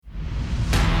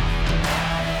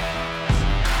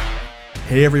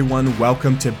Hey everyone,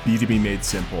 welcome to B2B Made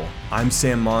Simple. I'm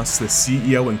Sam Moss, the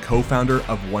CEO and co-founder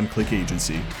of One Click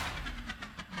Agency.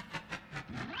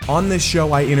 On this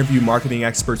show, I interview marketing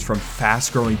experts from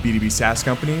fast-growing B2B SaaS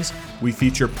companies. We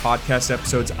feature podcast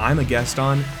episodes I'm a guest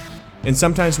on, and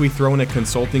sometimes we throw in a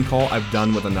consulting call I've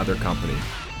done with another company.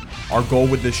 Our goal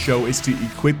with this show is to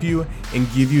equip you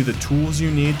and give you the tools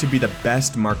you need to be the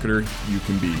best marketer you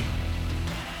can be.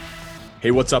 Hey,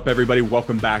 what's up, everybody?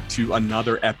 Welcome back to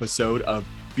another episode of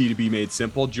B2B Made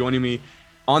Simple. Joining me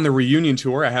on the reunion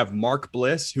tour, I have Mark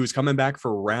Bliss, who's coming back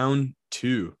for round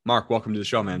two. Mark, welcome to the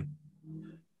show, man.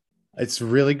 It's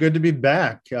really good to be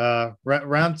back.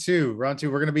 Round two. We're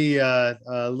going to be a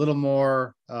little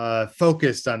more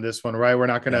focused on this one, right? We're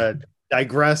not going to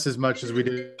digress as much as we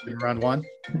did in round one.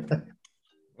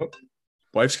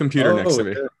 Wife's computer next to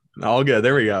me. Good. All good.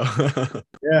 There we go.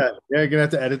 Yeah, you're gonna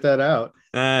have to edit that out.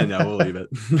 No, we'll leave it.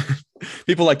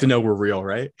 People like to know we're real,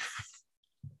 right?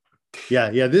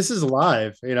 Yeah. This is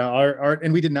live. You know, our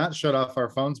and we did not shut off our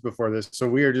phones before this, so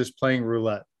we are just playing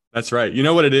roulette. That's right. You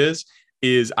know what it is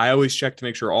I always check to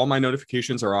make sure all my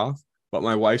notifications are off, but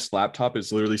my wife's laptop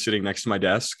is literally sitting next to my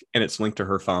desk and it's linked to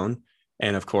her phone.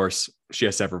 And of course, she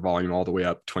has to have her volume all the way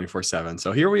up 24/7.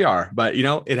 So here we are. But you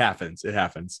know, it happens. It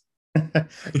happens.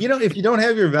 You know, if you don't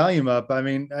have your volume up, I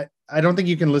mean, I don't think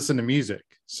you can listen to music.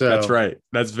 So that's right.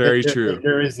 That's very true.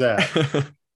 There is that.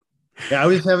 Yeah, I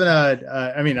was having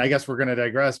I guess we're going to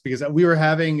digress because we were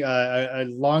having a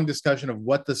long discussion of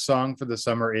what the song for the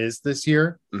summer is this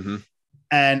year. Mm-hmm.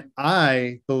 And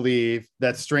I believe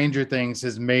that Stranger Things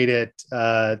has made it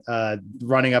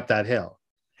running up that hill.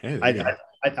 Hey,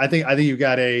 I think you've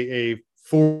got a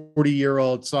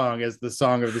 40-year-old song as the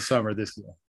song of the summer this year.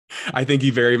 I think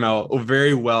he very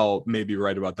well may be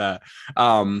right about that.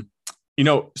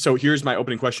 So here's my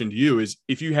opening question to you is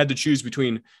if you had to choose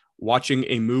between watching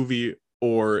a movie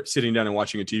or sitting down and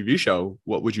watching a TV show,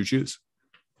 what would you choose?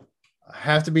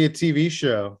 Have to be a TV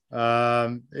show.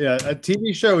 A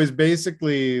TV show is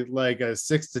basically like a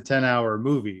 6 to 10 hour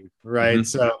movie, right? Mm-hmm.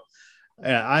 So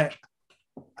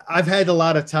I've had a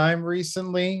lot of time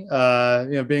recently,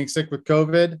 being sick with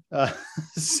COVID.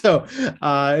 So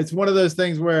it's one of those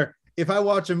things where if I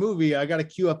watch a movie, I got to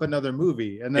queue up another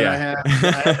movie. And then I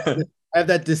have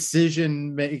that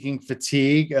decision-making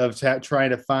fatigue of trying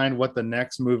to find what the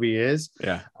next movie is.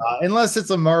 Yeah. Unless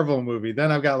it's a Marvel movie,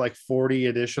 then I've got like 40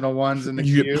 additional ones in the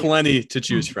queue. You get plenty to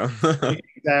choose from.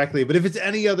 Exactly. But if it's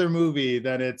any other movie,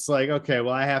 then it's like, okay,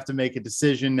 well, I have to make a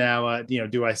decision now.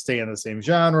 Do I stay in the same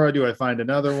genre? Do I find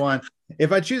another one?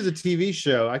 If I choose a TV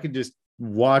show, I could just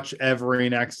watch every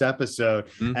next episode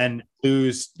and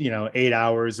lose 8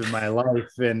 hours of my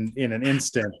life in an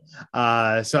instant.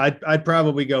 So I'd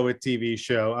probably go with TV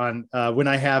show on when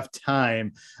I have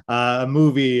time, a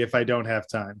movie if I don't have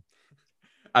time.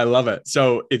 I love it.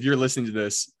 So if you're listening to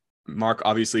this, Mark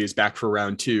obviously is back for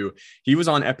round two. He was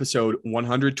on episode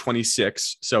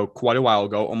 126, so quite a while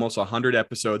ago, almost 100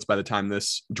 episodes by the time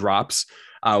this drops,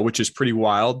 which is pretty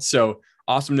wild. So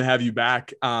awesome to have you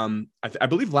back. I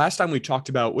believe last time we talked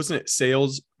about, wasn't it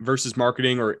sales versus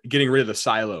marketing or getting rid of the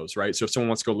silos, right? So if someone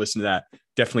wants to go listen to that,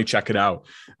 definitely check it out.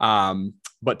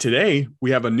 But today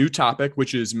we have a new topic,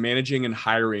 which is managing and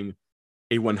hiring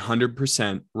a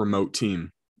 100% remote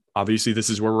team. Obviously, this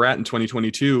is where we're at in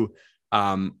 2022.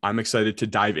 I'm excited to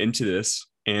dive into this.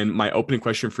 And my opening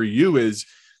question for you is,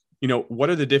 what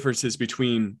are the differences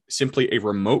between simply a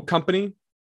remote company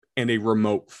and a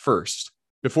remote first?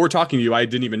 Before talking to you, I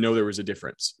didn't even know there was a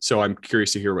difference. So I'm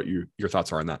curious to hear what your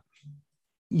thoughts are on that.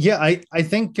 Yeah, I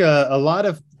think a lot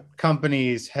of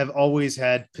companies have always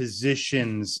had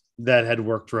positions that had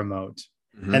worked remote.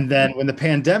 Mm-hmm. And then when the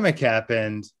pandemic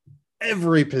happened,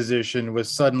 every position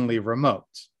was suddenly remote.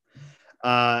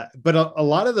 But a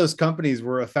lot of those companies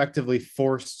were effectively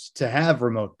forced to have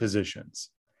remote positions.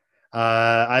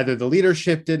 Either the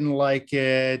leadership didn't like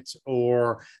it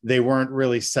or they weren't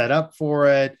really set up for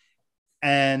it.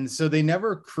 And so they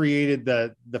never created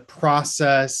the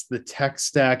process, the tech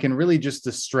stack, and really just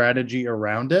the strategy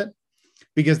around it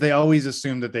because they always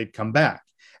assumed that they'd come back.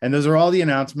 And those are all the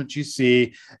announcements you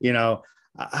see,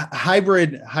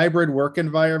 hybrid work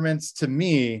environments. To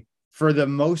me, for the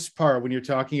most part, when you're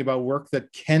talking about work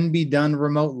that can be done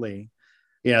remotely,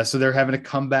 so they're having to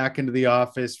come back into the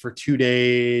office for 2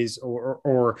 days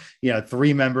or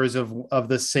 3 members of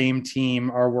the same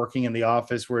team are working in the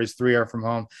office, whereas 3 are from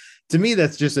home. To me,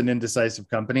 that's just an indecisive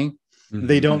company. Mm-hmm.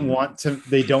 They don't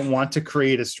want to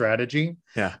create a strategy.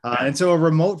 Yeah. And so a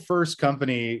remote first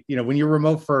company, when you're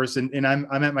remote first, and I'm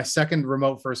at my second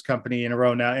remote first company in a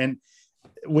row now. And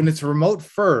when it's remote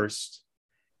first,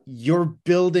 you're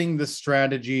building the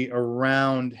strategy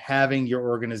around having your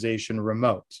organization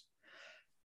remote.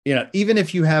 Even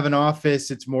if you have an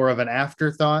office, it's more of an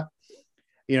afterthought.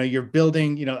 You're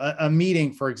building, a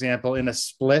meeting, for example, in a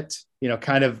split,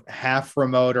 kind of half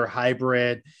remote or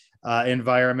hybrid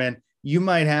environment. You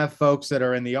might have folks that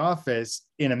are in the office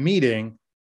in a meeting,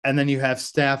 and then you have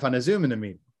staff on a Zoom in a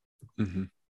meeting. Mm-hmm.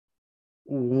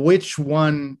 Which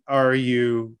one are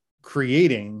you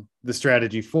creating the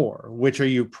strategy for? Which are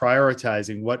you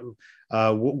prioritizing?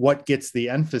 What gets the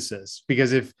emphasis?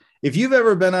 Because if you've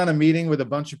ever been on a meeting with a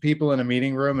bunch of people in a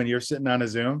meeting room and you're sitting on a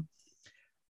Zoom,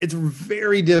 it's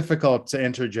very difficult to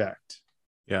interject.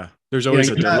 Yeah. There's always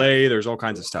a delay. There's all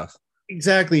kinds of stuff.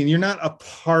 Exactly. And you're not a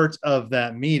part of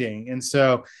that meeting. And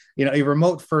so, a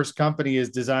remote first company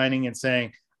is designing and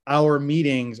saying, our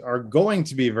meetings are going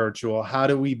to be virtual. How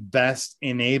do we best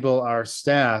enable our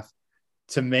staff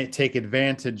to take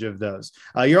advantage of those?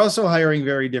 You're also hiring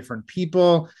very different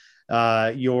people.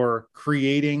 You're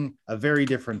creating a very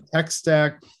different tech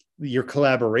stack. Your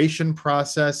collaboration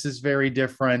process is very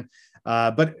different.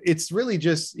 But it's really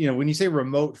just, when you say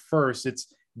remote first,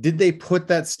 did they put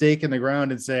that stake in the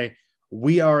ground and say,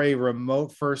 we are a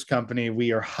remote first company.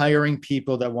 We are hiring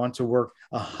people that want to work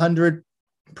 100%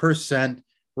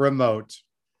 remote.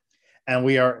 And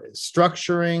we are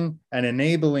structuring and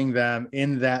enabling them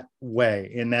in that way,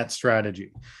 in that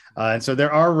strategy. And so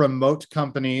there are remote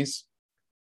companies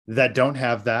that don't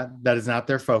have that. That is not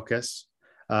their focus.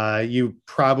 You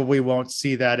probably won't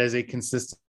see that as a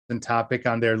consistent topic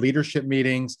on their leadership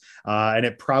meetings, and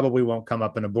it probably won't come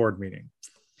up in a board meeting.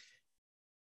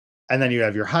 And then you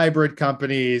have your hybrid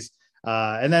companies,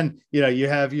 and then you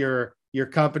have your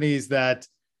companies that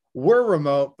were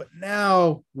remote, but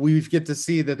now we get to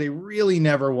see that they really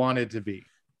never wanted to be,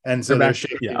 and so they're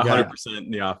 100% in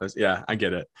the office. Yeah, I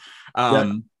get it.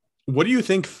 What do you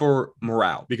think for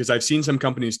morale? Because I've seen some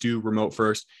companies do remote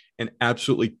first and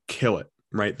absolutely kill it.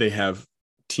 Right? They have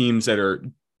teams that are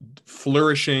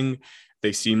flourishing.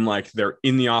 They seem like they're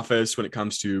in the office when it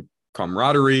comes to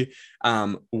camaraderie.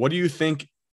 What do you think?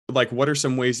 What are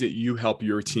some ways that you help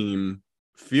your team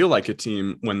feel like a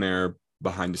team when they're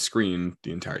behind a screen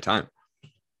the entire time?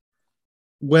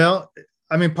 Well,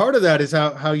 I mean, part of that is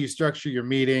how you structure your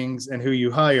meetings and who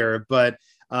you hire. But,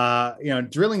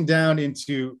 drilling down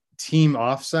into team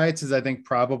offsites is, I think,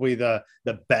 probably the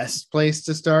best place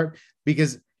to start,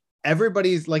 because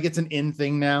everybody's it's an in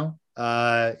thing now.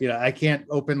 I can't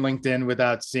open LinkedIn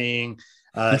without seeing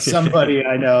somebody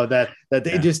I know that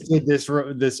they just did this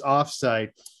offsite.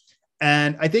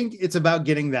 And I think it's about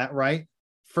getting that right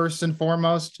first and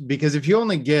foremost, because if you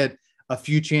only get a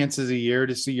few chances a year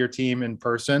to see your team in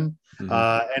person,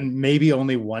 and maybe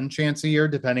only one chance a year,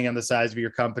 depending on the size of your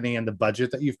company and the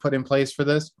budget that you've put in place for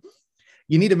this,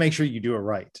 you need to make sure you do it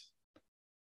right.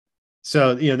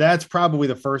 So, that's probably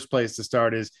the first place to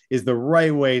start is the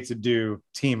right way to do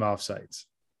team offsites.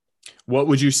 What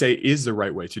would you say is the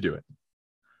right way to do it?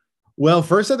 Well,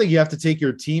 first, I think you have to take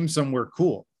your team somewhere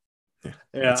cool.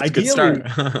 Yeah, ideally,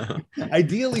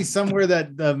 ideally somewhere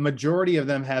that the majority of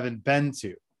them haven't been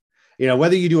to.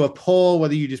 Whether you do a poll,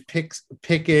 whether you just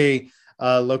pick a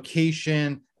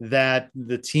location that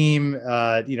the team,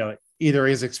 either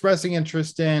is expressing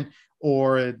interest in,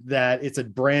 or that it's a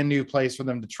brand new place for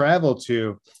them to travel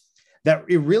to, that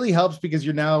it really helps, because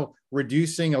you're now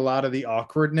reducing a lot of the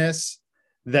awkwardness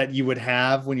that you would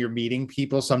have when you're meeting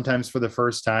people sometimes for the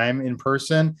first time in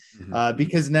person,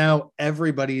 because now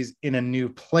everybody's in a new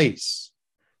place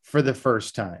for the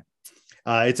first time.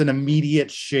 It's an immediate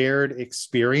shared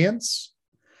experience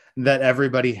that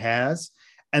everybody has.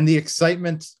 And the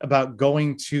excitement about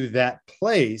going to that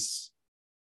place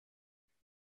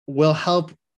will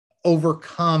help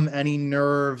overcome any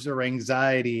nerves or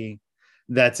anxiety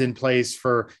that's in place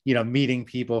for, meeting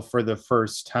people for the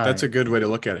first time. That's a good way to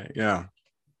look at it. Yeah.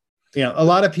 A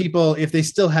lot of people, if they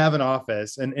still have an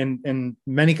office, and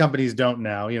many companies don't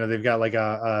now, they've got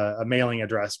a mailing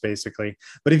address basically.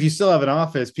 But if you still have an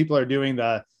office, people are doing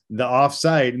the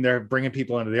offsite and they're bringing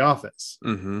people into the office.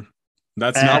 Mm-hmm.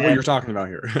 That's not what you're talking about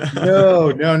here.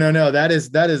 No. That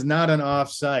is not an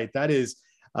offsite. That is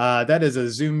a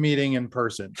Zoom meeting in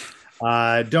person.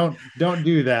 Don't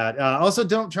do that. Also,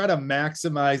 don't try to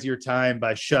maximize your time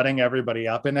by shutting everybody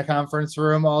up in a conference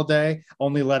room all day,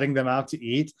 only letting them out to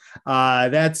eat.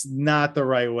 That's not the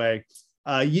right way.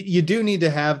 You do need to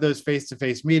have those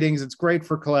face-to-face meetings. It's great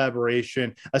for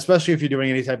collaboration, especially if you're doing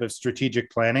any type of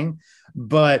strategic planning,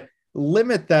 but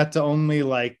limit that to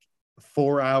only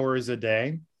 4 hours a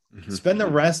day. Mm-hmm. Spend the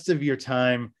rest of your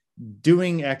time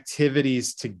doing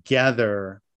activities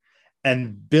together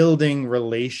and building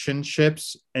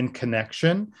relationships and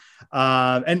connection.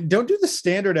 And don't do the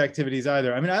standard activities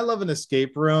either. I mean, I love an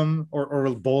escape room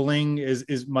or bowling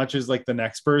as much as like the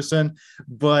next person,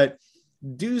 but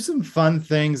do some fun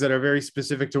things that are very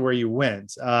specific to where you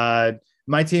went.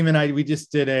 My team and I, we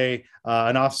just did an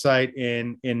offsite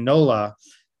in NOLA.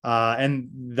 And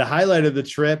the highlight of the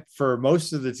trip for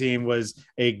most of the team was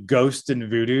a ghost and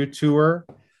voodoo tour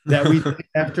that we did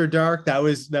after dark. That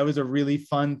was a really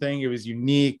fun thing. It was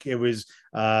unique. It was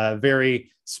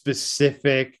very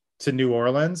specific to New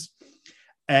Orleans.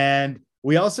 And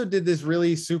we also did this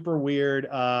really super weird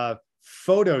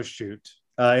photo shoot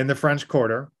in the French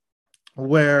Quarter,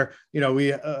 where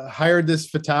we hired this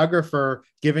photographer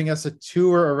giving us a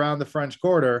tour around the French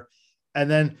Quarter, and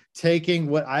then taking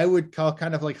what I would call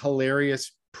kind of like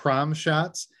hilarious prom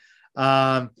shots.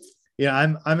 I'm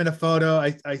in a photo.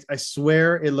 I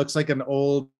swear it looks like an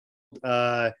old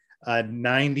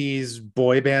 90s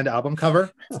boy band album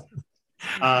cover.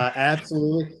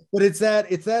 Absolutely. But it's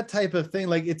that type of thing.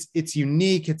 Like it's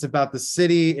unique. It's about the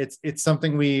city. It's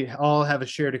something we all have a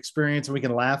shared experience and we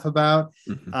can laugh about.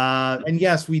 Mm-hmm. And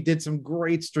yes, we did some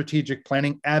great strategic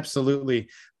planning. Absolutely.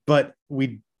 But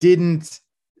we didn't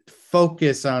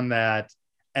focus on that.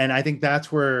 And I think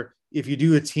that's where, if you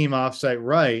do a team offsite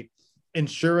right,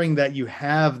 ensuring that you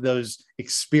have those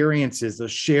experiences,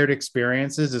 those shared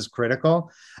experiences, is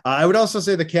critical. I would also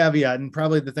say the caveat, and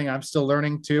probably the thing I'm still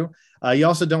learning too, you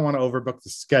also don't want to overbook the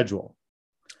schedule.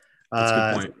 That's a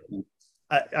good point.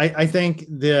 I think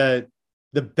the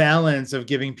balance of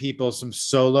giving people some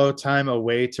solo time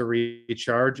away to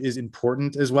recharge is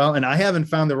important as well. And I haven't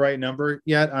found the right number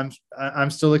yet. I'm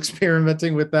still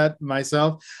experimenting with that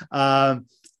myself.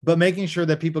 But making sure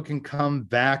that people can come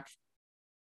back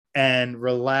and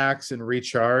relax and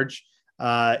recharge.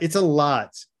 It's a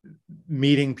lot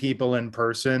meeting people in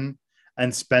person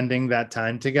and spending that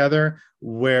time together,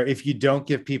 where if you don't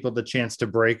give people the chance to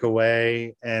break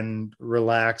away and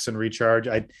relax and recharge,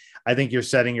 I think you're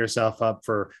setting yourself up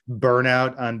for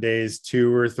burnout on days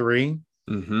 2 or 3,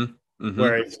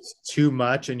 where it's too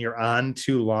much and you're on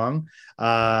too long.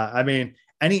 I mean,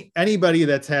 anybody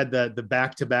that's had the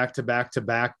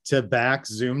back-to-back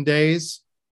Zoom days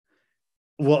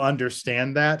will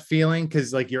understand that feeling,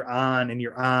 because like you're on and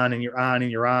you're on and you're on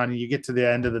and you're on, and you get to the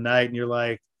end of the night and you're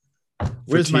like,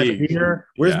 where's Fatigue. My beer?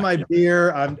 Where's my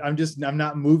beer? I'm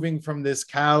not moving from this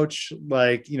couch.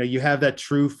 Like, you have that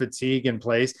true fatigue in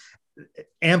place.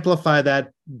 Amplify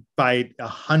that by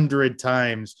 100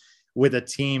 times with a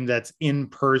team that's in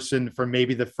person for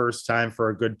maybe the first time for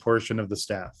a good portion of the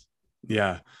staff.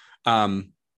 Yeah.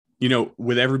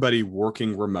 With everybody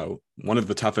working remote, one of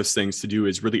the toughest things to do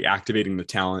is really activating the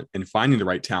talent and finding the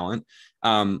right talent.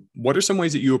 What are some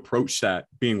ways that you approach that,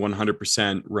 being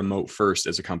 100% remote first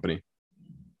as a company?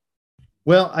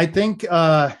 Well, I think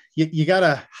you got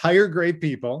to hire great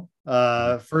people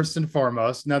first and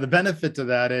foremost. Now, the benefit to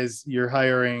that is you're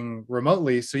hiring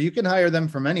remotely, so you can hire them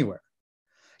from anywhere.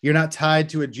 You're not tied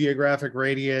to a geographic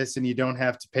radius and you don't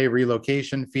have to pay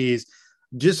relocation fees.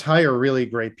 Just hire really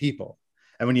great people.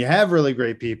 And when you have really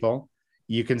great people,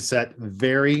 you can set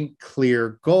very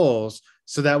clear goals,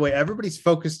 so that way everybody's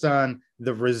focused on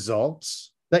the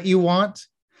results that you want,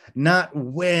 not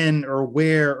when or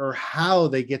where or how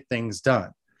they get things done.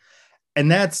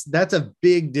 And that's a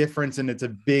big difference, and it's a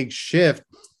big shift,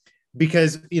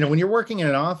 because when you're working in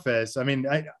an office, I mean,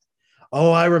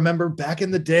 I remember back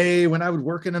in the day when I would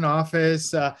work in an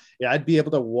office, I'd be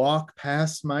able to walk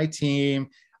past my team.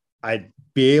 I'd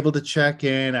be able to check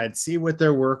in. I'd see what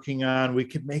they're working on. We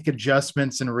could make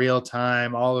adjustments in real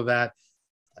time, all of that.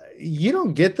 You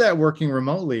don't get that working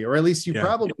remotely, or at least you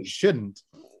probably shouldn't.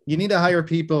 You need to hire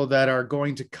people that are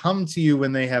going to come to you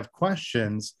when they have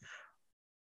questions,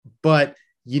 but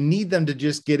you need them to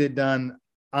just get it done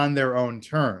on their own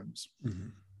terms.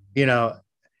 Mm-hmm.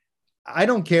 I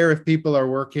don't care if people are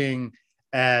working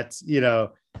at,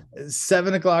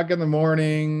 7 o'clock in the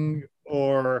morning,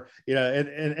 or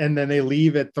and then they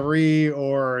leave at 3,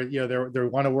 or they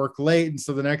want to work late, and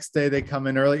so the next day they come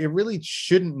in early. It really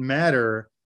shouldn't matter,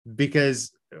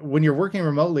 because when you're working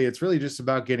remotely, it's really just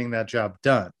about getting that job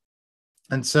done.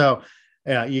 And so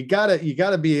you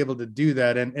gotta be able to do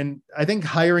that. And I think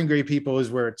hiring great people is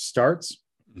where it starts,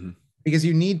 because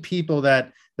you need people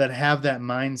that have that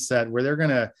mindset where they're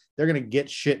gonna get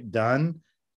shit done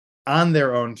on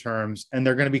their own terms, and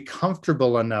they're gonna be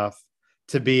comfortable enough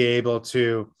to be able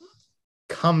to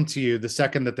come to you the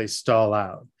second that they stall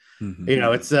out. Mm-hmm.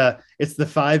 It's the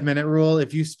 5-minute rule.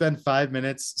 If you spend 5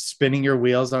 minutes spinning your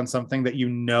wheels on something that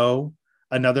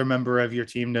another member of your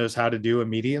team knows how to do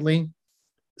immediately,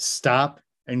 stop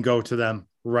and go to them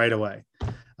right away.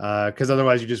 Because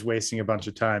otherwise you're just wasting a bunch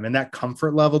of time. And that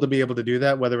comfort level to be able to do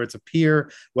that, whether it's a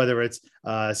peer, whether it's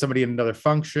somebody in another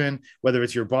function, whether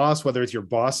it's your boss, whether it's your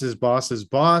boss's boss's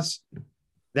boss,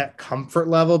 that comfort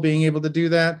level, being able to do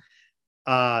that,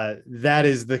 that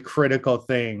is the critical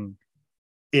thing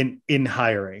in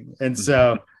hiring. And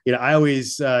so, I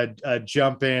always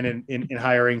jump in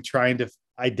hiring, trying to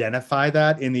identify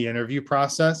that in the interview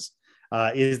process.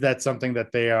 Is that something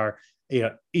that they are,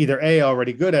 either A,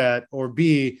 already good at, or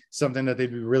B, something that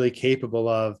they'd be really capable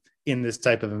of in this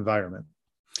type of environment?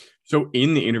 So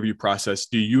in the interview process,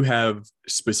 do you have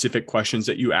specific questions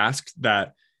that you ask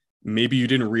that maybe you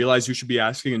didn't realize you should be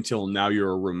asking until now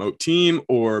you're a remote team,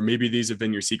 or maybe these have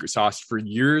been your secret sauce for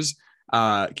years?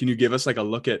 Can you give us like a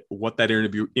look at what that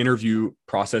interview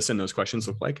process and those questions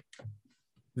look like?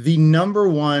 The number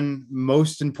one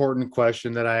most important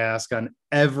question that I ask on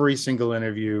every single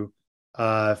interview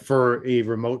for a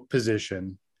remote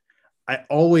position, I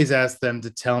always ask them to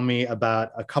tell me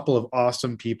about a couple of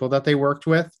awesome people that they worked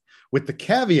with the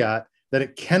caveat that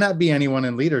it cannot be anyone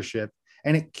in leadership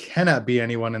and it cannot be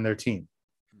anyone in their team.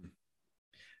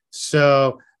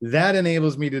 So that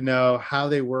enables me to know how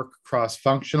they work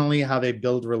cross-functionally, how they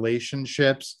build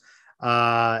relationships.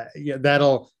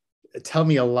 That'll tell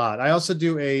me a lot. I also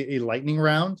do a lightning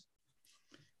round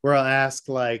where I'll ask,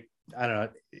 like, I don't know,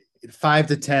 5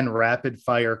 to 10 rapid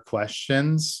fire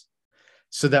questions.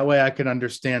 So that way I can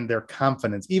understand their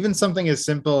confidence. Even something as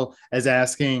simple as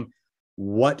asking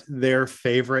what their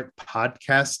favorite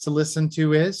podcast to listen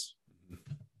to is.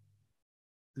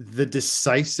 The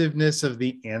decisiveness of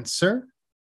the answer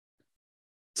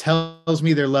tells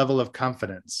me their level of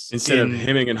confidence. Instead of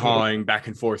hemming and hawing back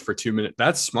and forth for 2 minutes.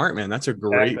 That's smart, man. That's a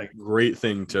great way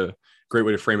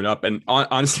to frame it up. And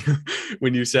honestly,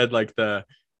 when you said like the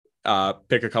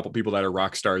pick a couple people that are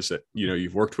rock stars that,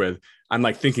 you've worked with, I'm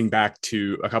like thinking back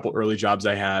to a couple early jobs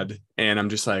I had, and I'm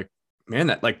just like, man,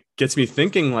 that like gets me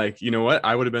thinking, like, you know what,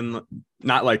 I would have been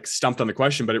not like stumped on the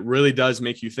question, but it really does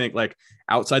make you think like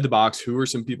outside the box. Who are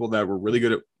some people that were really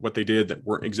good at what they did that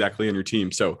weren't exactly on your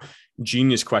team? So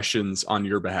genius questions on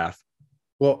your behalf.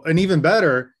 Well, and even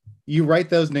better, you write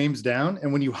those names down,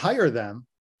 and when you hire them,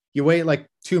 you wait like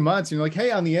 2 months and you're like,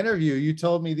 hey, on the interview, you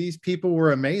told me these people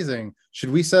were amazing.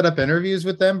 Should we set up interviews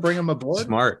with them, bring them aboard?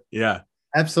 Smart. Yeah,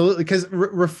 absolutely. Because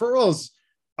referrals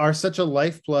are such a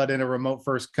lifeblood in a remote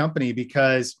first company,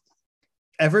 because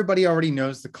everybody already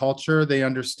knows the culture. They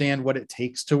understand what it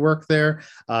takes to work there,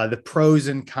 the pros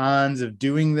and cons of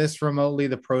doing this remotely,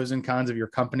 the pros and cons of your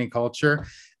company culture.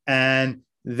 And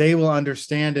they will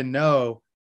understand and know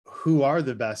who are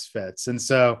the best fits. And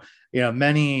so,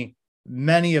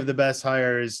 many of the best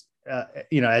hires, at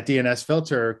DNS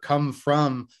Filter come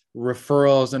from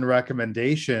referrals and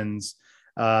recommendations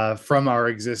from our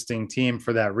existing team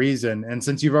for that reason. And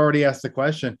since you've already asked the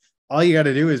question, all you got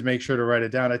to do is make sure to write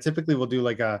it down. I typically will do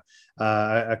like a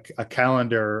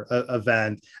calendar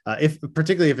event,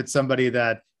 particularly if it's somebody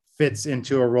that fits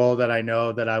into a role that I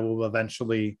know that I will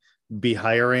eventually be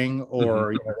hiring,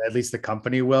 or at least the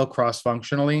company will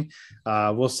cross-functionally.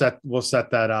 We'll set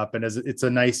that up, and it's a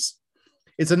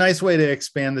nice way to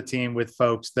expand the team with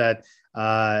folks that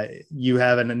you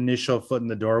have an initial foot in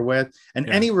the door with. And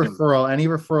any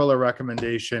referral or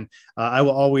recommendation, I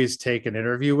will always take an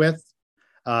interview with.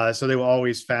 So they will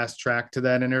always fast track to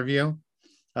that interview,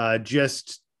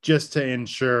 just to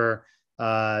ensure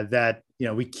that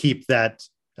we keep that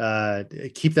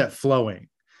flowing.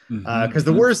 Because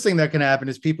the worst thing that can happen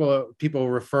is people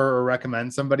refer or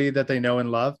recommend somebody that they know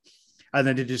and love, and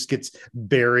then it just gets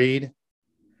buried,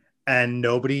 and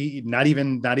nobody, not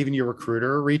even your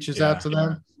recruiter, reaches out to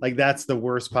them. Like, that's the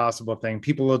worst possible thing.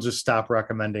 People will just stop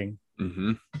recommending.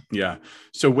 Mm-hmm. Yeah.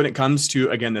 So when it comes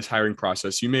to, again, this hiring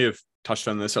process, you may have touched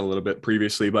on this a little bit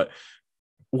previously, but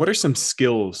what are some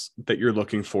skills that you're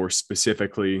looking for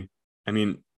specifically? I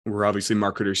mean, we're obviously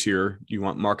marketers here. You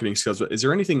want marketing skills, but is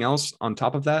there anything else on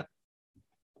top of that?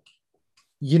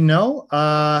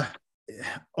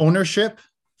 Ownership,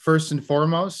 first and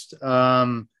foremost.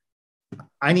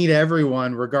 I need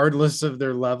everyone, regardless of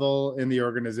their level in the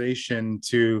organization,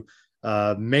 to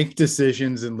make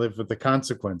decisions and live with the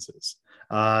consequences.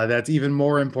 That's even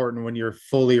more important when you're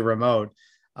fully remote.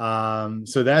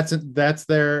 So that's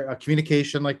their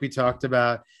communication, like we talked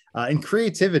about, and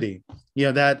creativity.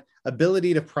 That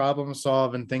ability to problem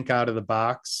solve and think out of the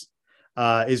box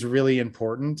is really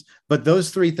important. But those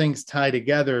three things tie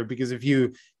together, because if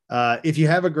you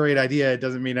have a great idea, it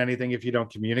doesn't mean anything if you don't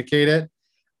communicate it.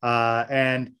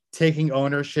 And taking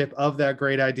ownership of that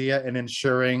great idea and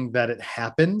ensuring that it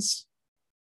happens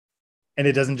and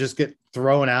it doesn't just get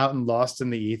thrown out and lost in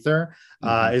the ether,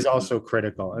 is also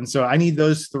critical. And so I need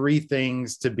those three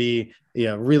things to be,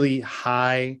 really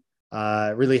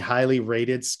really highly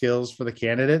rated skills for the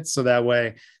candidates. So that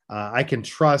way I can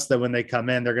trust that when they come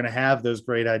in, they're going to have those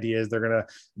great ideas. They're going to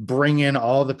bring in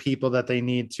all the people that they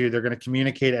need to. They're going to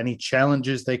communicate any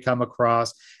challenges they come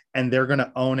across, and they're going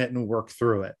to own it and work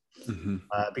through it.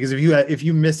 Because if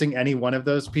you missing any one of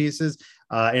those pieces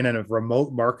in a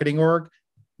remote marketing org,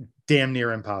 damn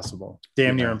near impossible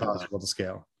to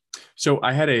scale. So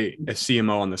I had a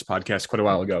CMO on this podcast quite a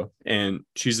while ago, and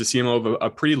she's the CMO of a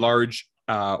pretty large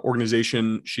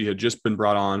organization. She had just been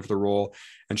brought on for the role,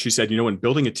 and she said, when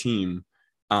building a team,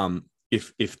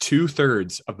 if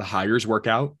 2/3 of the hires work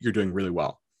out, you're doing really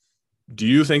well. Do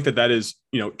you think that is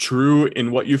true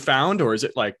in what you found, or is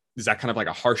that kind of like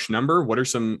a harsh number?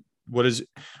 What's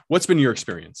been your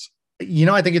experience?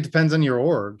 I think it depends on your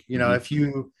org.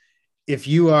 If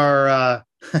you are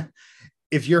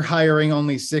if you're hiring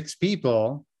only 6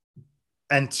 people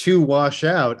and 2 wash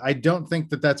out, I don't think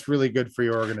that that's really good for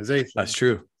your organization. That's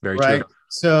true. Very true.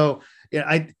 So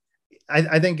I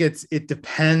think it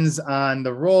depends on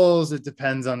the roles. It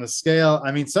depends on the scale.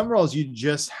 I mean, some roles you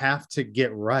just have to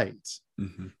get right.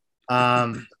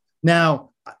 Now,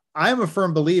 I'm a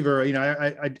firm believer,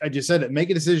 I just said it, make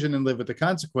a decision and live with the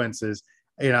consequences.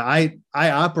 I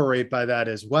operate by that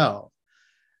as well.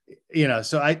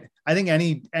 So I think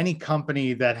any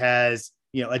company that has,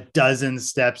 a dozen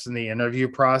steps in the interview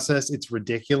process, it's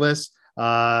ridiculous.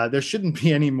 There shouldn't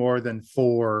be any more than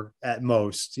 4 at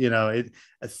most.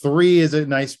 3 is a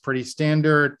nice, pretty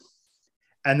standard.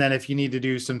 And then if you need to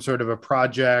do some sort of a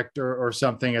project or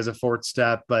something as a 4th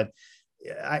step, but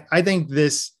I think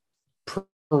this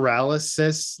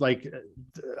paralysis,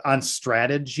 on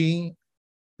strategy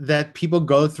that people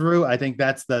go through, I think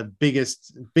that's the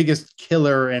biggest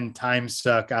killer and time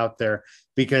suck out there,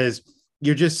 because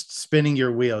you're just spinning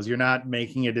your wheels. You're not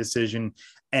making a decision.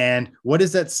 And what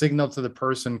does that signal to the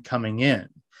person coming in?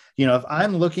 If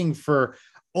I'm looking for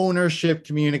ownership,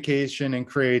 communication, and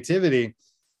creativity,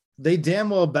 they damn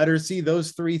well better see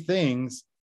those 3 things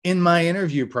in my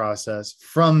interview process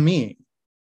from me.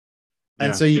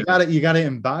 And so you gotta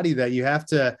embody that. You have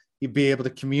to be able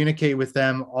to communicate with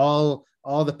them all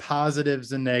the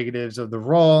positives and negatives of the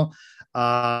role.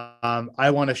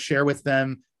 I want to share with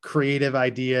them creative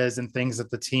ideas and things that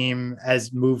the team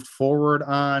has moved forward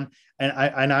on.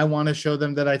 And I want to show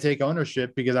them that I take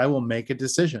ownership, because I will make a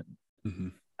decision.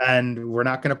 And we're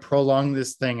not going to prolong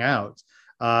this thing out.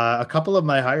 A couple of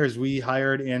my hires, we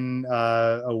hired in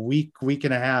a week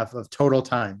and a half of total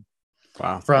time.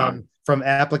 Wow. From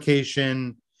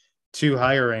application to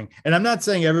hiring. And I'm not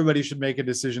saying everybody should make a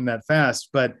decision that fast,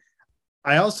 but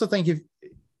I also think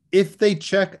if they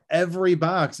check every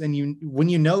box, and when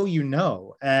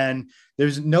and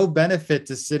there's no benefit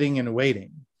to sitting and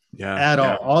waiting at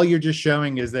all. All you're just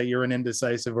showing is that you're an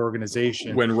indecisive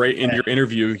organization. When right in your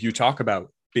interview, you talk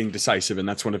about being decisive, and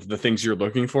that's one of the things you're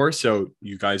looking for. So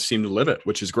you guys seem to live it,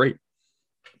 which is great.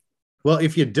 Well,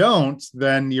 if you don't,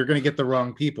 then you're going to get the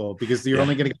wrong people, because you're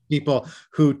only going to get people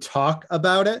who talk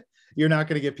about it. You're not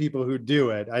going to get people who do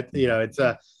it.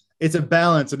 It's a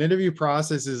balance. An interview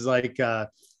process is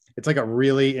it's like a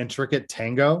really intricate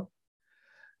tango,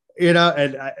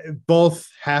 and both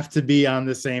have to be on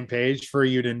the same page for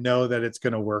you to know that it's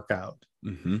going to work out.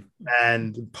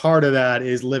 And part of that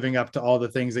is living up to all the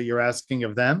things that you're asking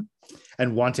of them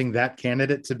and wanting that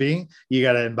candidate to be. You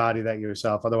got to embody that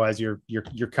yourself. Otherwise you're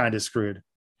kind of screwed,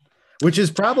 which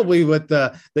is probably what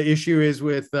the issue is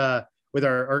with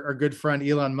our good friend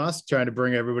Elon Musk trying to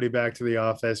bring everybody back to the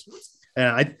office.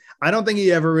 And I don't think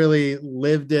he ever really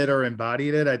lived it or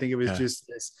embodied it. I think it was just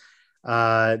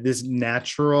this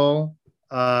natural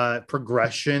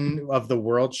progression of the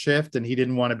world shift, and he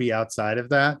didn't want to be outside of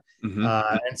that.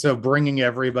 And so bringing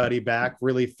everybody back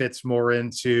really fits more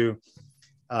into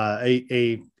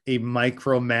a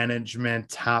micromanagement,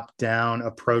 top-down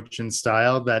approach and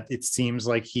style that it seems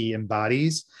like he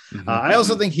embodies. I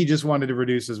also think he just wanted to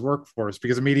reduce his workforce,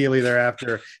 because immediately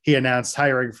thereafter he announced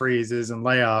hiring freezes and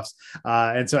layoffs.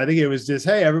 And so I think it was just,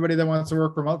 hey, everybody that wants to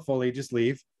work remote fully, just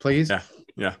leave, please.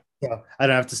 Yeah. I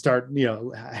don't have to start,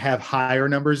 have higher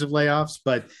numbers of layoffs,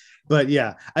 but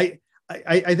yeah, I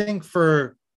think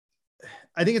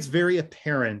it's very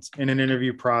apparent in an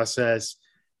interview process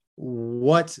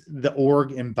what the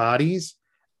org embodies.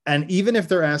 And even if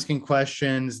they're asking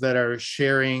questions that are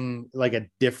sharing like a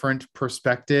different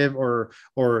perspective or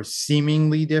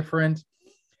seemingly different,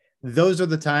 those are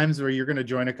the times where you're going to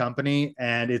join a company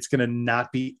and it's going to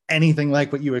not be anything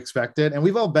like what you expected. And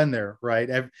we've all been there, right?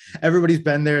 Everybody's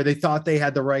been there. They thought they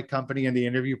had the right company in the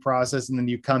interview process, and then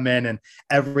you come in and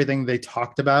everything they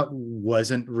talked about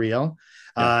wasn't real.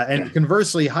 And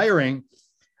conversely, hiring,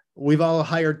 we've all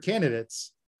hired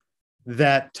candidates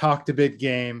that talked a big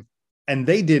game and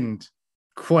they didn't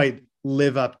quite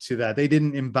live up to that. They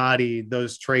didn't embody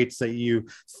those traits that you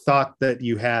thought that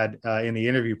you had in the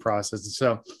interview process.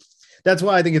 So that's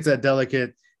why I think it's a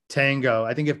delicate tango.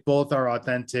 I think if both are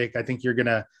authentic, I think you're going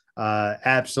to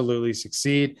absolutely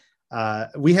succeed.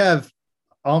 We have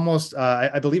almost,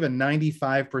 I believe, a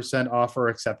 95% offer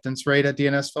acceptance rate at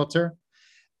DNS Filter.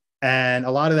 And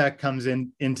a lot of that comes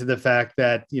into the fact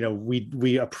that,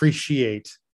 we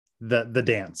appreciate the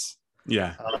dance.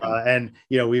 Yeah. And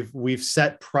we've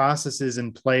set processes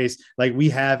in place. Like we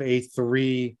have a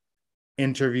 3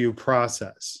 interview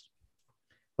process.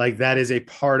 Like that is a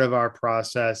part of our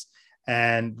process.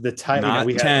 And the time, not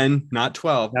we 10, have, not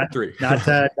 12, not 3, not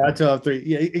 10, not 12, 3.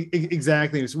 Yeah,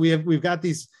 exactly. So we've got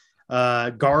these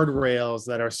guardrails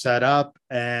that are set up,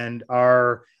 and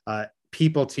our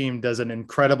people team does an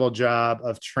incredible job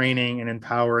of training and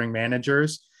empowering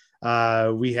managers.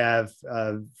 We have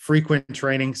frequent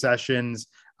training sessions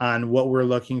on what we're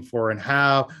looking for and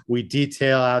how we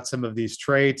detail out some of these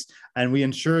traits, and we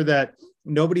ensure that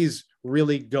nobody's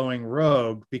really going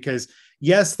rogue, because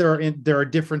yes, there are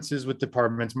differences with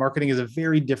departments. Marketing is a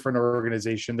very different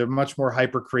organization. They're much more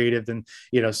hyper creative than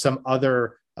some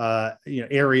other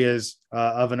areas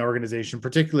of an organization,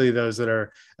 particularly those that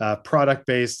are product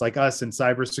based like us in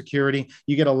cybersecurity.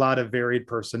 You get a lot of varied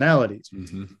personalities,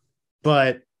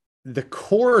 but the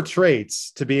core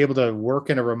traits to be able to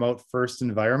work in a remote first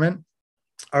environment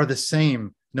are the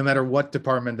same no matter what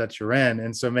department that you're in.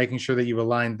 And so making sure that you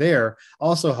align there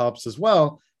also helps as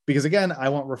well, because again, I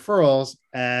want referrals,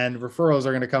 and referrals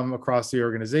are going to come across the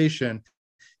organization.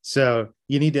 So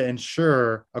you need to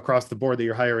ensure across the board that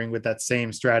you're hiring with that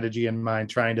same strategy in mind,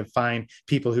 trying to find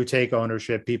people who take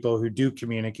ownership, people who do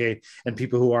communicate, and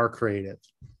people who are creative.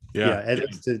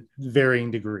 To varying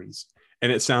degrees.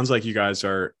 And it sounds like you guys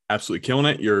are absolutely killing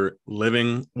it. You're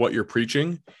living what you're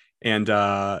preaching, and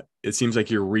it seems like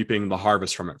you're reaping the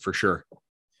harvest from it for sure.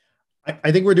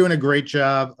 I think we're doing a great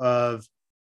job of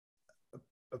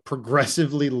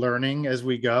progressively learning as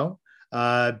we go,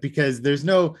 because there's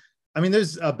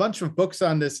a bunch of books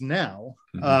on this now,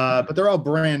 but they're all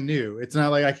brand new. It's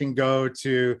not like I can go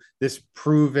to this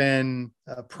proven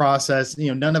process.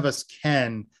 None of us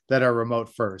can that are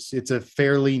remote first. It's a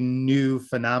fairly new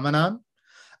phenomenon.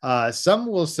 Some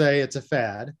will say it's a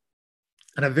fad,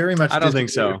 and I don't think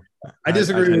so. I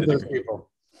disagree with those people.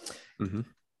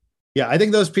 Yeah, I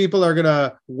think those people are going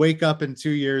to wake up in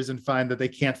 2 years and find that they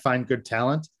can't find good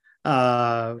talent.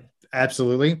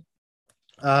 Absolutely.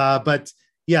 But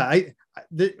yeah, I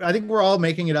think we're all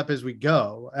making it up as we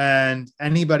go. And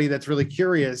anybody that's really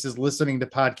curious is listening to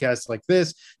podcasts like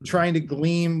this, trying to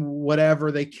glean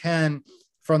whatever they can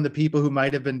from the people who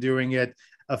might have been doing it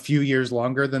a few years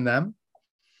longer than them.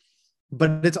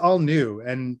 But it's all new.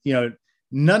 And,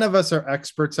 none of us are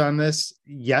experts on this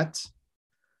yet.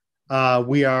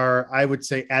 We are, I would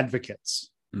say, advocates.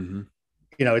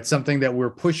 It's something that we're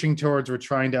pushing towards. We're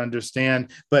trying to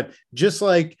understand. But just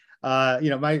like,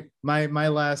 my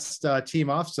last team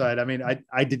offsite,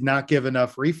 I did not give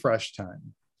enough refresh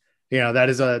time. That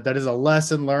is a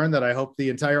lesson learned that I hope the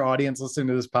entire audience listening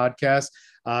to this podcast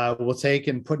will take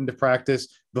and put into practice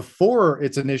before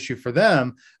it's an issue for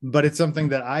them. But it's something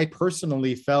that I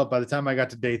personally felt by the time I got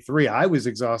to day 3, I was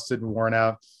exhausted and worn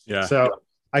out. Yeah. So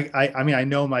I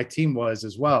know my team was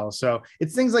as well. So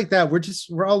it's things like that.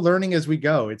 We're all learning as we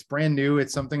go. It's brand new.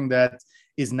 It's something that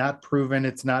is not proven.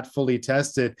 It's not fully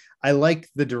tested. I like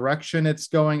the direction it's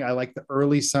going. I like the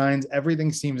early signs.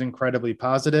 Everything seems incredibly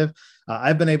positive.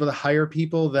 I've been able to hire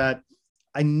people that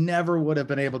I never would have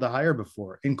been able to hire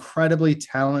before. Incredibly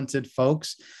talented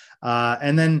folks.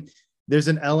 And then there's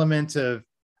an element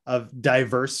of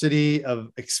diversity, of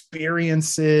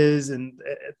experiences, and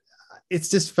it's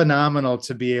just phenomenal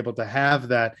to be able to have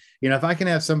that. If I can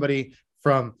have somebody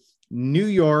from New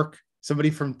York, somebody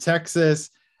from Texas,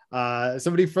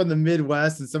 somebody from the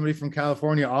Midwest, and somebody from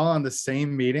California all on the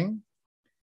same meeting,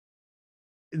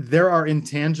 there are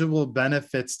intangible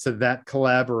benefits to that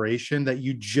collaboration that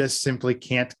you just simply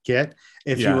can't get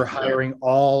if you were hiring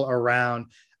all around,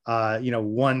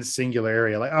 one singular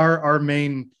area. Like our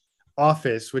main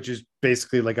office, which is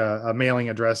basically like a mailing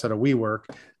address at a WeWork,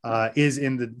 is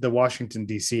in the Washington,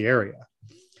 D.C. area.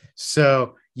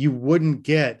 So you wouldn't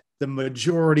get the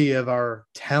majority of our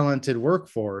talented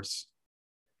workforce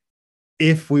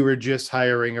if we were just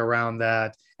hiring around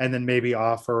that and then maybe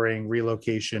offering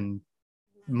relocation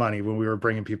money when we were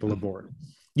bringing people aboard.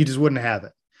 You just wouldn't have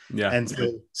it. Yeah. And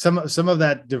so some of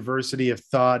that diversity of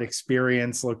thought,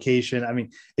 experience, location, I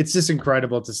mean, it's just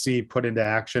incredible to see put into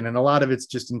action. And a lot of it's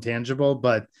just intangible.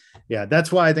 But yeah,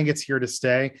 that's why I think it's here to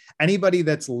stay. Anybody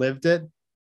that's lived it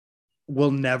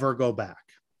will never go back.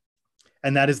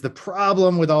 And that is the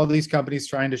problem with all these companies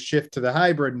trying to shift to the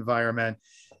hybrid environment.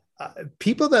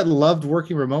 People that loved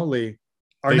working remotely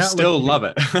they not still love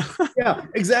it. Yeah,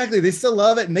 exactly. They still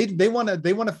love it. And they want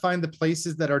to find the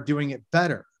places that are doing it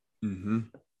better. Mm-hmm.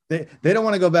 They don't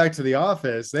want to go back to the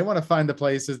office. They want to find the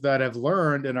places that have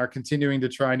learned and are continuing to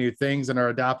try new things and are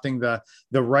adopting the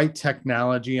right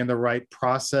technology and the right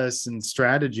process and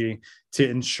strategy to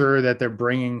ensure that they're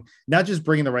not just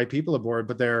bringing the right people aboard,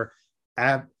 but they're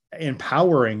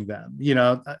empowering them. You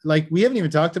know, like we haven't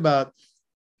even talked about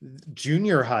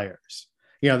junior hires.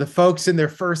 You know, the folks in their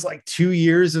first 2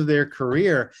 years of their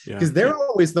career, because they're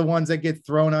always the ones that get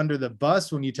thrown under the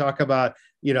bus when you talk about,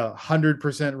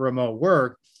 100% remote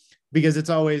work, because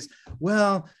it's always,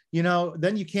 well,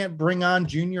 then you can't bring on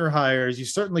junior hires. You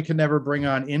certainly can never bring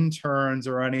on interns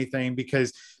or anything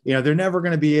because, they're never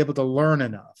going to be able to learn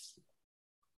enough.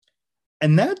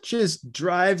 And that just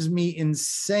drives me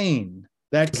insane.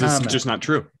 That comment. It's just not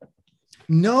true.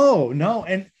 No.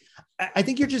 And I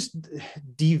think you're just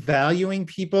devaluing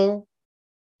people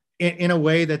in a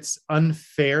way that's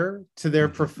unfair to their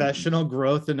professional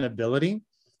growth and ability.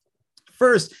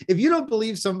 First, if you don't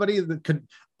believe somebody that could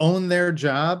own their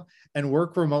job and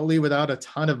work remotely without a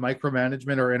ton of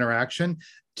micromanagement or interaction,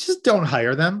 just don't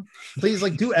hire them. Please,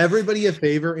 do everybody a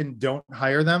favor and don't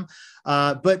hire them.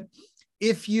 But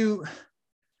if you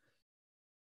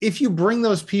bring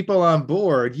those people on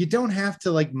board, you don't have to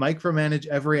micromanage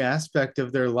every aspect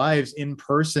of their lives in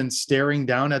person, staring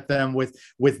down at them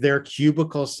with their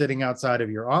cubicle sitting outside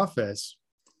of your office.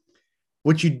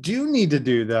 What you do need to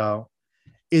do, though,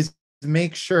 is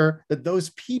make sure that those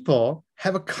people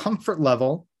have a comfort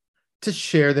level to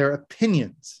share their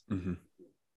opinions. Mm-hmm.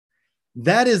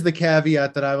 That is the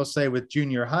caveat that I will say with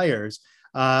junior hires.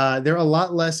 They're a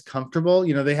lot less comfortable.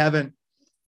 They haven't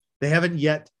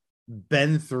yet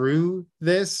been through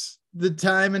this the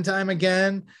time and time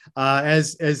again,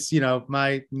 as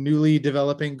my newly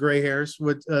developing gray hairs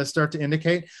would start to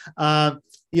indicate.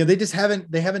 They just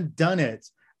haven't done it,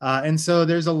 and so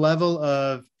there's a level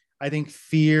of, I think,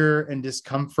 fear and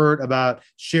discomfort about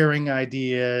sharing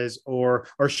ideas or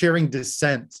sharing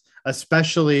dissent,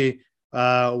 especially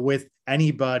with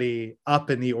anybody up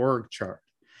in the org chart.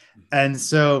 And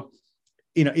so,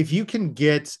 if you can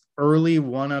get early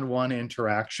one-on-one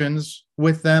interactions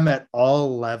with them at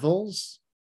all levels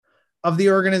of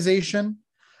the organization,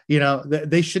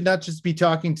 they should not just be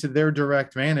talking to their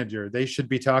direct manager. They should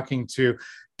be talking to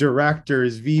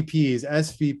directors, VPs,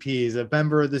 SVPs, a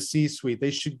member of the C-suite.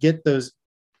 They should get those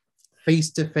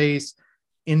face-to-face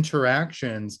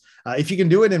interactions. If you can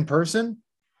do it in person,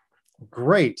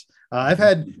 great. I've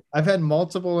had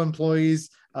multiple employees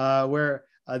where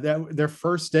their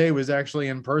first day was actually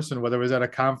in person, whether it was at a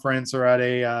conference or at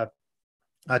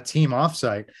a team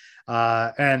offsite.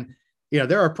 And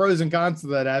there are pros and cons to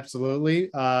that, absolutely.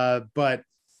 But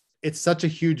it's such a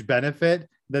huge benefit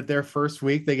that their first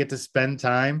week they get to spend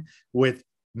time with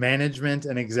management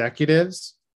and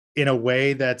executives in a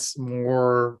way that's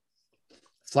more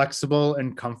flexible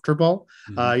and comfortable,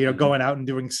 going out and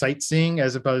doing sightseeing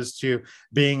as opposed to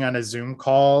being on a Zoom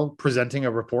call presenting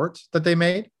a report that they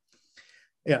made.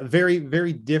 Yeah, very,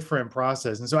 very different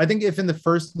process. And so I think if in the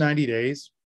first 90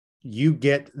 days you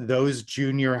get those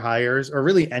junior hires, or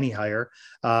really any hire,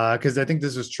 because I think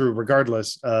this is true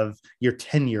regardless of your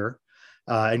tenure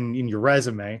in your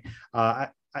resume, I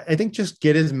think just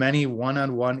get as many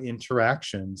one-on-one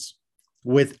interactions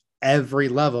with every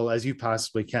level as you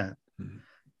possibly can. Mm-hmm.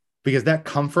 Because that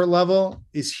comfort level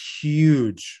is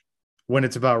huge when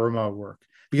it's about remote work.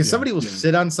 Because somebody will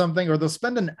sit on something, or they'll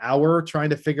spend an hour trying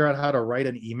to figure out how to write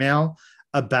an email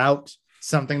about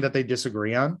something that they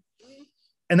disagree on.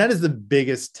 And that is the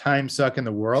biggest time suck in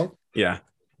the world. Yeah,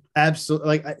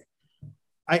 absolutely.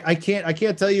 I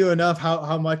can't tell you enough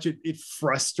how much it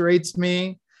frustrates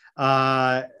me.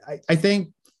 I think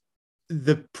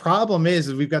the problem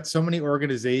is we've got so many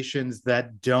organizations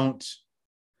that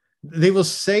they will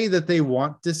say that they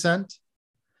want dissent,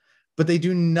 but they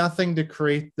do nothing to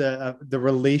create the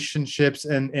relationships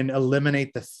and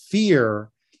eliminate the fear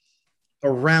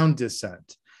around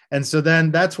dissent. And so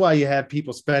then that's why you have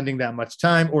people spending that much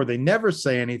time, or they never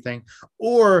say anything,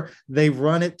 or they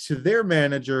run it to their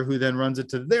manager, who then runs it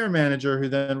to their manager, who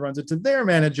then runs it to their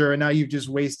manager. And now you've just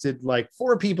wasted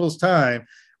 4 people's time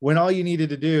when all you needed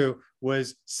to do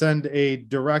was send a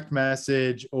direct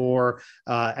message or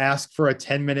ask for a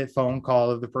 10-minute phone call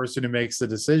of the person who makes the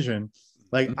decision.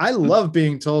 Like, I love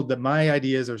being told that my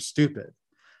ideas are stupid.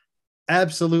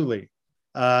 Absolutely.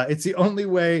 It's the only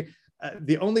way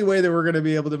that we're going to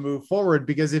be able to move forward,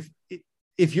 because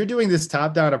if you're doing this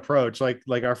top-down approach,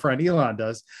 like our friend Elon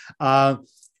does,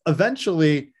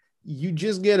 eventually you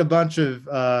just get a bunch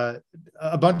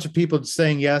of people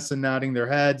saying yes and nodding their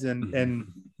heads, and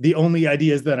the only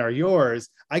ideas that are yours.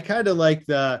 I kind of like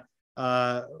the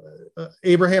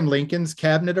Abraham Lincoln's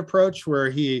cabinet approach, where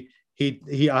he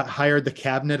hired the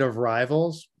cabinet of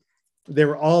rivals. They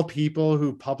were all people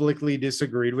who publicly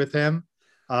disagreed with him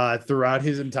throughout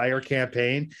his entire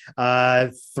campaign.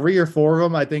 3 or 4 of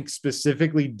them, I think,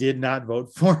 specifically did not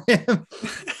vote for him.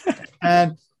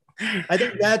 And I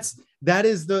think that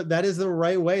is the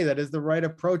right way. That is the right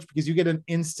approach, because you get an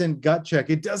instant gut check.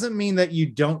 It doesn't mean that you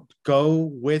don't go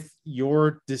with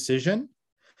your decision,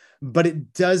 but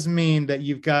it does mean that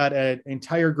you've got an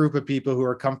entire group of people who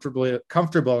are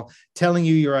comfortable telling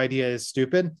you your idea is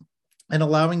stupid and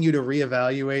allowing you to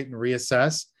reevaluate and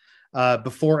reassess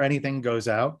before anything goes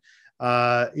out.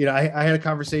 I had a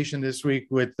conversation this week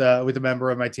with a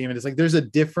member of my team, and it's like, there's a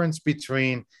difference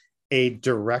between a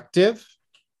directive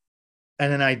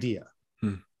and an idea.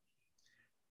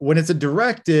 When it's a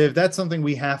directive, that's something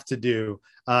we have to do.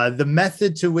 The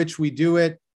method to which we do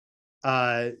it,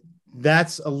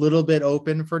 that's a little bit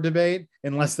open for debate,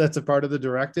 unless that's a part of the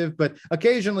directive. But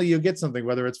occasionally you get something,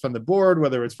 whether it's from the board,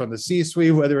 whether it's from the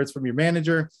C-suite, whether it's from your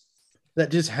manager,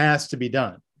 that just has to be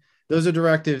done. Those are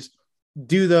directives.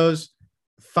 Do those.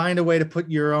 Find a way to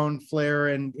put your own flair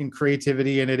and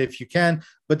creativity in it if you can,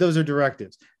 but those are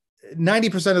directives.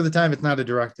 90% of the time, it's not a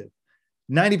directive.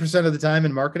 90% of the time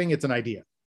in marketing, it's an idea.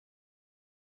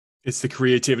 It's the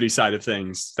creativity side of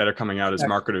things that are coming out as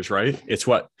marketers, right? It's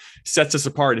what sets us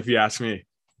apart, if you ask me.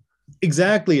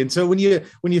 Exactly. And so when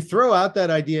you throw out that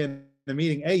idea in the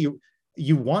meeting,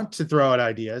 you want to throw out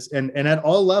ideas, and at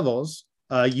all levels,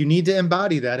 you need to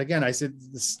embody that. Again, I said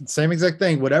the same exact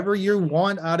thing. Whatever you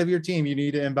want out of your team, you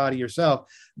need to embody yourself.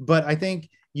 But I think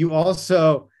you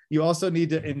also need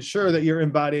to ensure that you're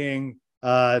embodying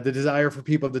the desire for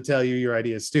people to tell you your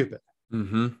idea is stupid.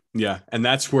 Mm-hmm. Yeah. And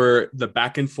that's where the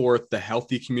back and forth, the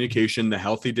healthy communication, the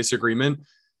healthy disagreement,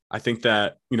 I think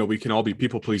that, we can all be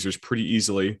people pleasers pretty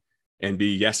easily and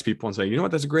be yes people and say, you know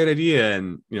what, that's a great idea,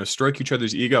 and, stroke each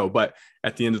other's ego. But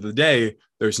at the end of the day,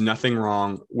 there's nothing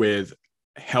wrong with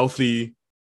healthy,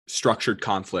 structured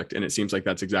conflict. And it seems like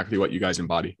that's exactly what you guys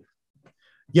embody.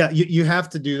 Yeah, you have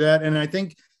to do that. And I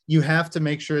think you have to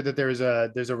make sure that there's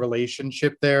a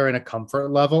relationship there and a comfort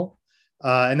level.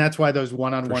 And that's why those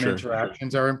one-on-one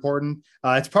interactions are important.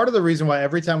 It's part of the reason why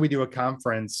every time we do a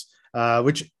conference,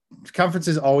 which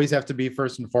conferences always have to be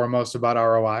first and foremost about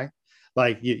ROI.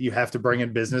 Like you have to bring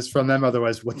in business from them.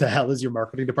 Otherwise, what the hell is your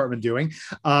marketing department doing?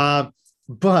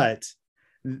 But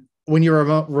when you're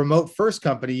a remote first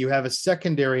company, you have a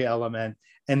secondary element,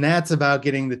 and that's about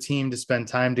getting the team to spend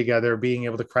time together, being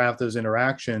able to craft those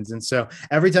interactions. And so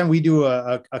every time we do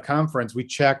a conference, we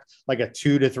check like a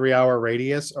 2 to 3 hour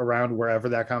radius around wherever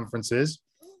that conference is,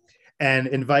 and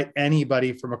invite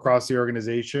anybody from across the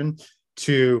organization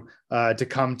to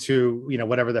come to,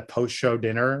 whatever the post-show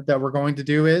dinner that we're going to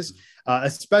do is.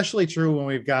 Especially true when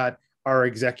we've got our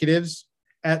executives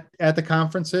at the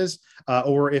conferences,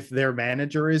 or if their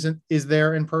manager is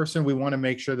there in person, we want to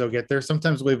make sure they'll get there.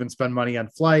 Sometimes we'll even spend money on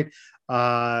flight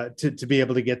to be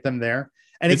able to get them there.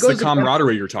 And it's the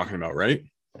camaraderie you're talking about, right?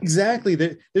 Exactly.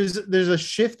 There's a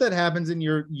shift that happens in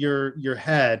your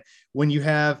head when you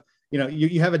have,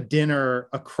 you have a dinner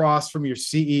across from your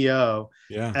CEO,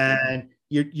 and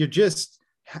you're just,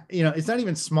 it's not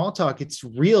even small talk, it's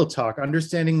real talk,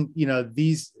 understanding,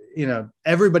 these,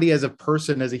 everybody as a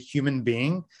person, as a human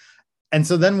being. And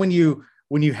so then when you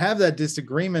have that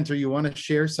disagreement, or you want to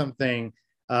share something,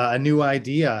 a new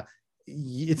idea,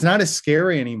 it's not as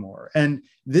scary anymore. And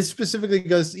this specifically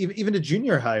goes even to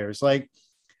junior hires. Like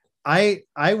I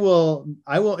will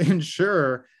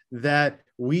ensure that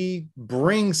we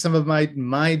bring some of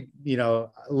my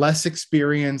less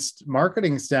experienced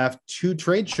marketing staff to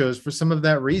trade shows for some of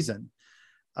that reason.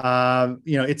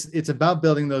 It's about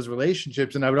building those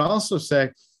relationships. And I would also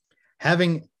say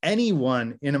having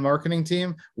anyone in a marketing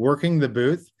team working the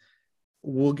booth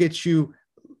will get you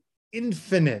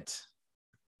infinite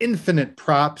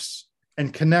props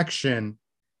and connection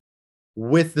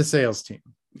with the sales team.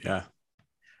 Yeah.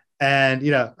 And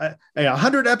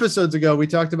 100 episodes ago, we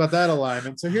talked about that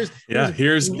alignment. So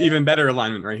here's even better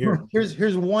alignment right here.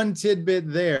 Here's one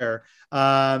tidbit there.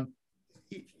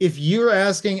 If you're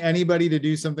asking anybody to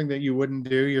do something that you wouldn't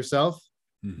do yourself,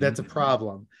 that's a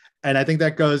problem. And I think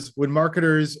that goes when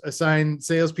marketers assign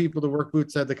salespeople to work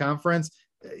boots at the conference,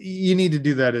 you need to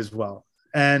do that as well.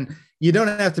 And you don't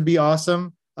have to be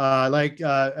awesome.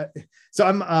 So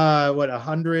I'm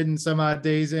 100 and some odd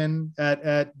days in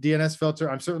at DNS Filter.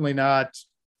 I'm certainly not,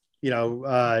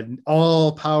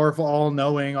 all powerful, all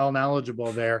knowing, all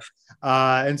knowledgeable there.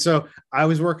 And so I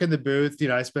was working the booth.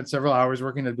 I spent several hours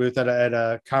working the booth at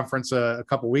a conference a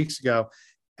couple weeks ago,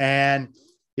 and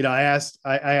I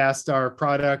asked our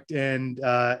product and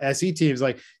SE teams,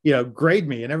 like, grade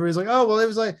me, and everybody's like, oh, well, it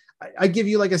was like I give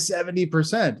you like a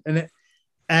 70%,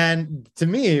 and to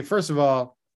me, first of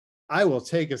all, I will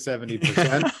take a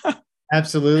 70%,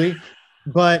 absolutely,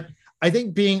 but I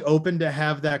think being open to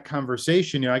have that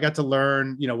conversation, I got to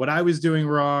learn, what I was doing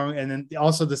wrong. And then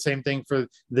also the same thing for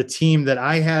the team that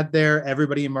I had there,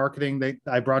 everybody in marketing that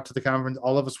I brought to the conference,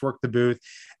 all of us worked the booth.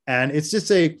 And it's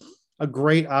just a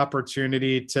great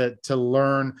opportunity to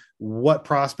learn what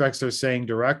prospects are saying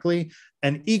directly.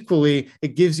 And equally,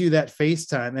 it gives you that face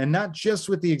time, and not just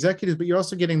with the executives, but you're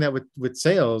also getting that with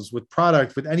sales, with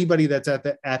product, with anybody that's at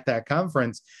that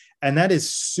conference. And that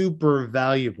is super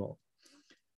valuable.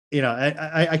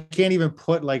 I can't even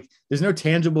put, like, there's no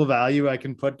tangible value I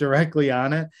can put directly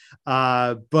on it.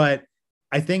 But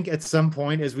I think at some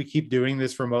point, as we keep doing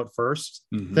this remote first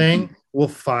thing, we'll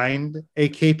find a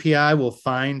KPI, we'll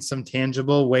find some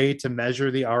tangible way to measure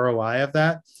the ROI of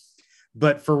that.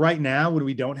 But for right now, when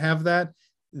we don't have that,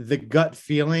 the gut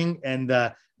feeling and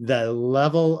the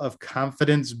level of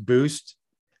confidence boost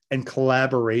and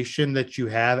collaboration that you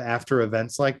have after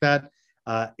events like that,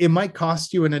 it might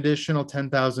cost you an additional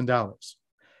 $10,000.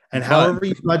 And however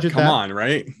you budget that. Come on,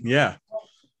 right? Yeah.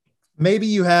 Maybe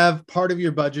you have part of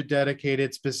your budget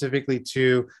dedicated specifically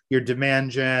to your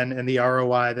demand gen and the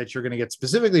ROI that you're going to get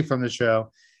specifically from the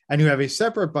show. And you have a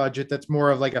separate budget that's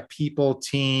more of like a people,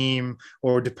 team,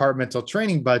 or departmental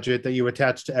training budget that you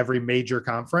attach to every major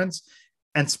conference,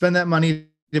 and spend that money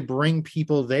to bring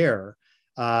people there.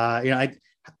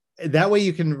 That way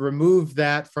you can remove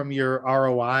that from your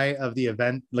ROI of the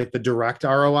event, like the direct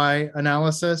ROI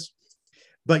analysis,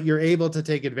 but you're able to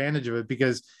take advantage of it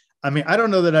because, I don't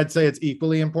know that I'd say it's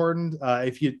equally important.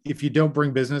 If you don't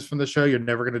bring business from the show, you're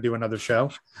never going to do another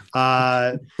show.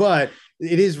 But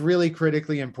it is really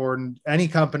critically important. Any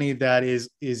company that is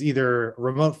either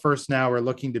remote first now or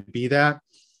looking to be that,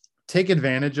 take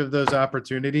advantage of those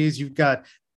opportunities. You've got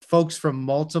folks from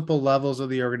multiple levels of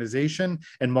the organization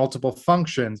and multiple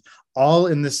functions all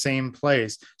in the same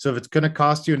place. So if it's going to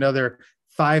cost you another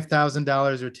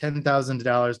 $5,000 or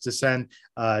 $10,000 to send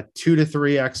 2 to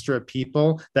 3 extra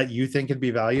people that you think could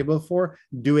be valuable for,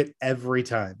 do it every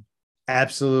time.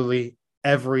 Absolutely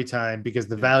every time, because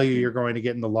the value you're going to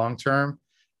get in the long term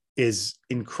is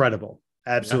incredible.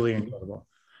 Absolutely incredible.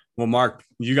 Well, Mark,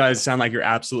 you guys sound like you're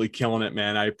absolutely killing it,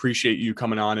 man. I appreciate you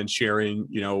coming on and sharing,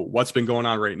 what's been going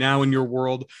on right now in your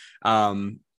world.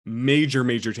 Major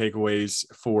takeaways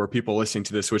for people listening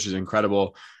to this, which is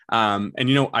incredible. And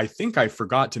I think I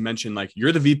forgot to mention, like,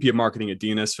 you're the VP of marketing at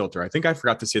DNS Filter. I think I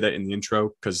forgot to say that in the intro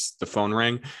because the phone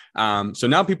rang. So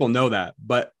now people know that,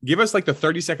 but give us like the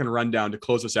 30-second rundown to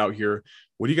close us out here.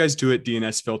 What do you guys do at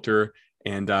DNS Filter,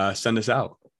 and send us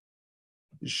out?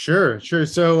 Sure.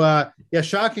 So,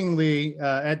 shockingly,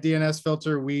 at DNS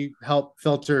Filter, we help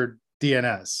filter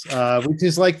DNS, which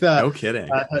is like no kidding.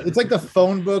 It's like the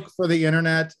phone book for the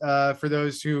internet, for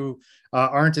those who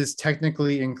aren't as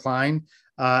technically inclined.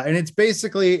 And it's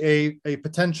basically a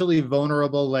potentially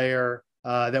vulnerable layer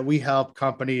that we help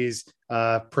companies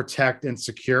protect and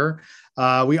secure.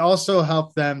 We also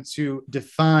help them to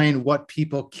define what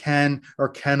people can or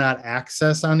cannot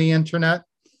access on the internet.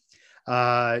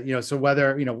 So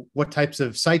whether, what types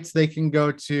of sites they can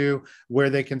go to, where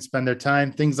they can spend their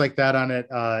time, things like that on it,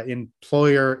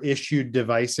 employer issued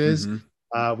devices.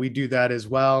 We do that as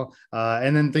well.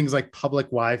 And then things like public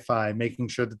Wi-Fi, making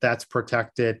sure that that's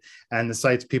protected and the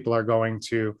sites people are going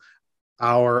to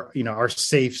our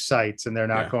safe sites, and they're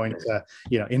not going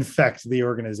to, infect the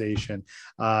organization.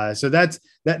 So that's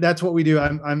what we do.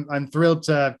 I'm thrilled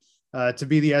to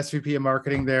be the SVP of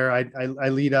marketing there. I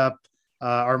lead up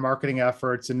our marketing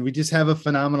efforts, and we just have a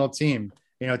phenomenal team.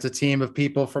 It's a team of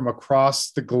people from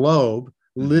across the globe,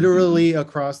 literally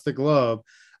across the globe,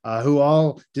 who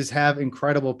all just have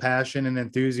incredible passion and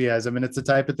enthusiasm. And it's the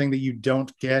type of thing that you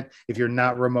don't get if you're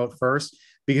not remote first,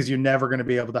 because you're never going to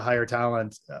be able to hire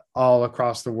talent all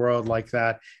across the world like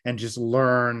that and just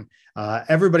learn.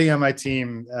 Everybody on my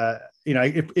team,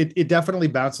 it definitely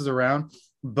bounces around.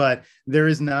 But there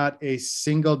is not a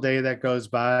single day that goes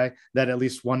by that at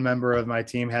least one member of my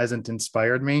team hasn't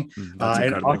inspired me.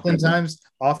 And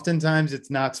oftentimes it's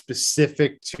not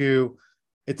specific to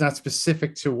It's not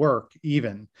specific to work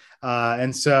even.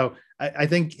 And so I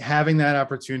think having that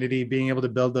opportunity, being able to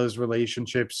build those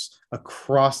relationships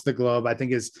across the globe, I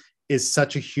think is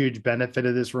such a huge benefit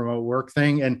of this remote work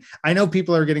thing. And I know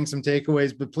people are getting some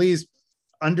takeaways, but please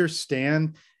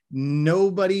understand,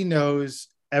 nobody knows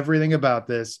everything about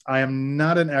this. I am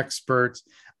not an expert.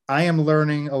 I am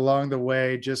learning along the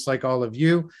way, just like all of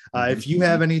you. If you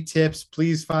have any tips,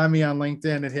 please find me on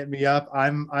LinkedIn and hit me up.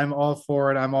 I'm all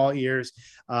for it. I'm all ears.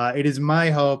 It is my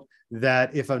hope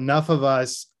that if enough of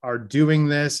us are doing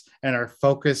this and are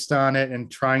focused on it and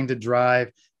trying to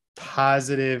drive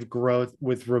positive growth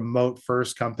with remote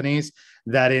first companies,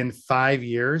 that in 5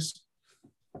 years,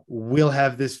 we'll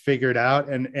have this figured out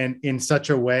and in such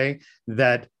a way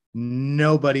that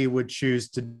nobody would choose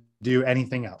to do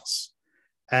anything else.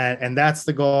 And that's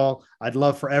the goal. I'd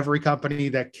love for every company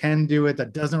that can do it,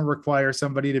 that doesn't require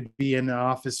somebody to be in the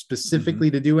office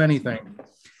specifically to do anything,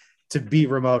 to be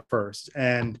remote first.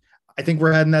 And I think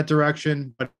we're heading that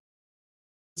direction. But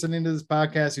listening to this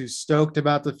podcast who's stoked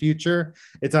about the future,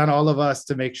 it's on all of us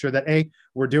to make sure that A,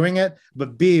 we're doing it,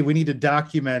 but B, we need to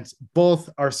document both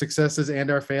our successes and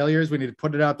our failures. We need to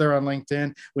put it out there on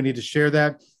LinkedIn. We need to share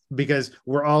that, because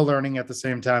we're all learning at the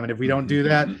same time. And if we don't do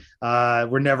that,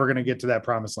 we're never going to get to that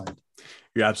promised land.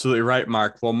 You're absolutely right,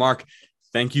 Mark. Well, Mark,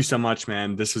 thank you so much,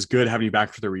 man. This was good having you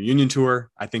back for the reunion tour.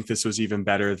 I think this was even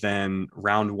better than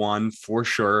round one for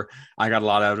sure. I got a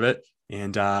lot out of it,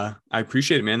 and I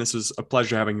appreciate it, man. This was a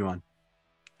pleasure having you on.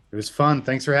 It was fun.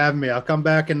 Thanks for having me. I'll come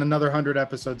back in another 100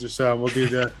 episodes or so. We'll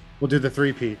do the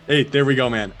three-peat. Hey, there we go,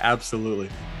 man. Absolutely.